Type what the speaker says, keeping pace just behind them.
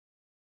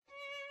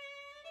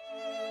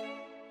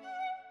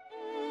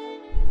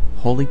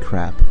Holy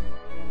Crap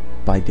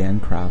by Dan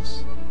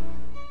Kraus.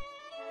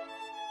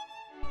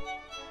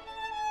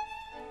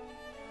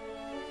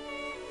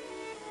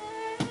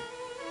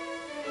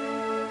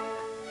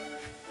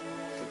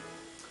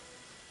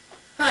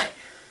 Hi.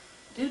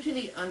 Due to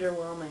the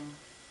underwhelming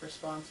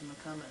response in the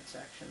comment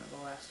section of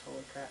the last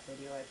Holy Crap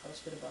video I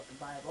posted about the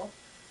Bible,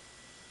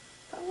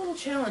 a little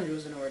challenge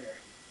was in order.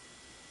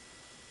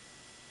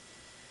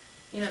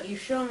 You know, you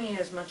show me,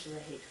 as much as I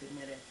hate to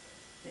admit it,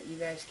 that you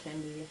guys can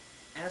be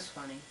as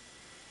funny,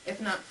 if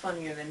not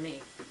funnier than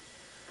me.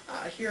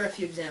 Here are a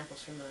few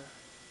examples from the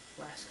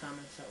last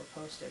comments that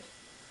were posted.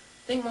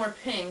 Thingmore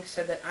Pink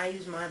said that I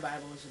use my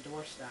Bible as a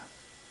doorstop.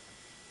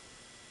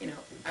 You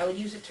know, I would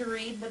use it to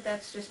read, but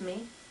that's just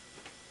me.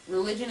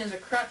 Religion is a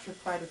crutch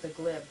replied with a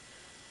glib.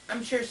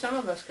 I'm sure some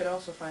of us could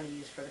also find a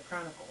use for the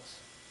Chronicles.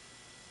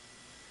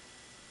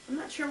 I'm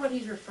not sure what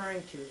he's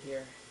referring to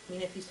here. I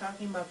mean, if he's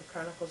talking about the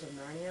Chronicles of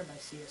Narnia by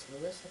C.S.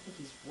 Lewis, I think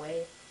he's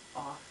way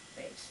off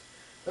base.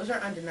 Those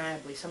are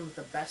undeniably some of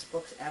the best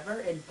books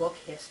ever in book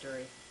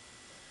history.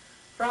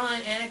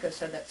 Fraulein Annika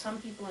said that some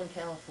people in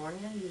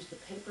California use the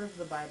paper of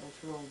the Bible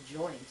to roll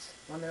joints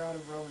when they're out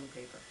of rolling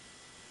paper.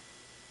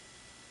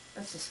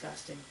 That's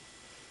disgusting.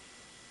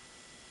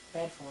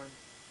 Bad form.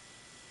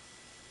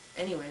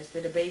 Anyways, the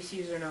debase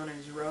user known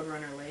as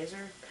Roadrunner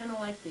Laser kind of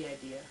liked the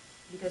idea,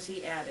 because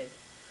he added,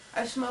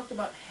 I've smoked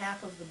about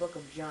half of the book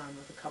of John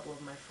with a couple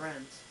of my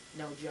friends.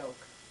 No joke.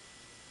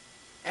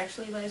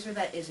 Actually, Laser,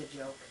 that is a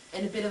joke,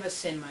 and a bit of a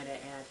sin, might I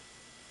add.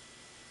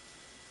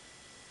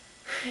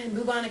 And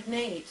Bubonic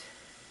Nate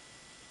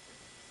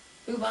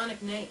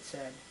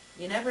said,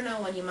 you never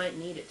know when you might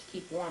need it to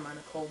keep warm on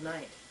a cold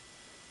night.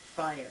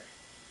 Fire.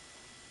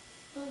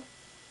 Well,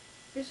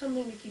 here's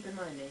something to keep in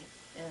mind, Nate.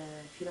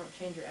 If you don't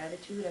change your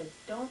attitude, I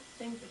don't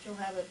think that you'll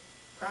have a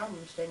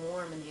problem staying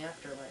warm in the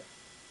afterlife.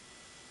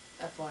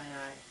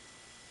 FYI.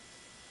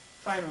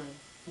 Finally,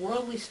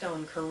 Worldly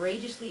Stone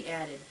courageously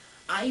added,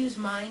 I use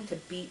mine to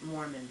beat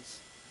Mormons.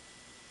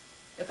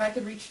 If I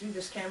could reach through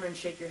this camera and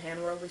shake your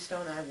hand, Worldly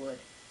Stone, I would.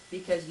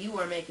 Because you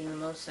are making the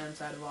most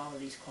sense out of all of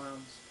these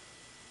clowns.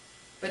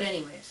 But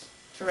anyways,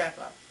 to wrap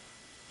up.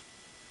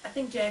 I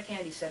think Jack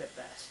Handey said it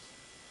best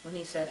when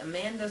he said, a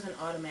man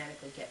doesn't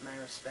automatically get my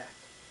respect.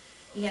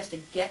 He has to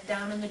get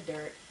down in the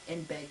dirt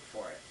and beg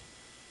for it.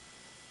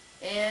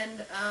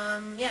 And,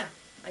 yeah,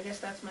 I guess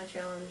that's my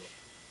challenge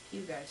to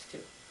you guys,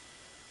 too.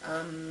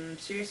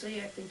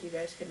 Seriously, I think you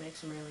guys could make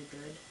some really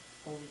good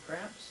Holy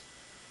Craps.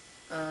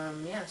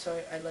 Yeah,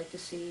 so I'd like to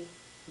see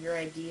your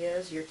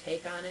ideas, your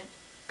take on it.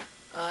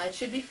 It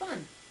should be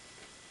fun.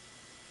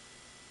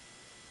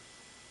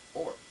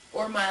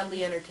 Or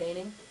mildly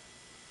entertaining.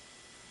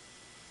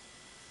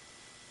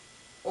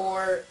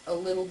 Or a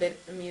little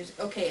bit amusing.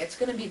 Okay, it's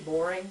going to be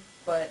boring,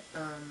 but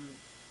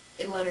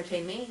it'll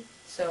entertain me,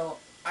 so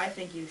I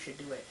think you should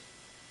do it.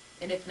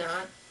 And if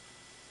not,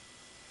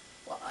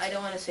 well, I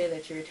don't want to say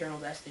that your eternal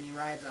destiny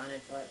rides on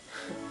it, but...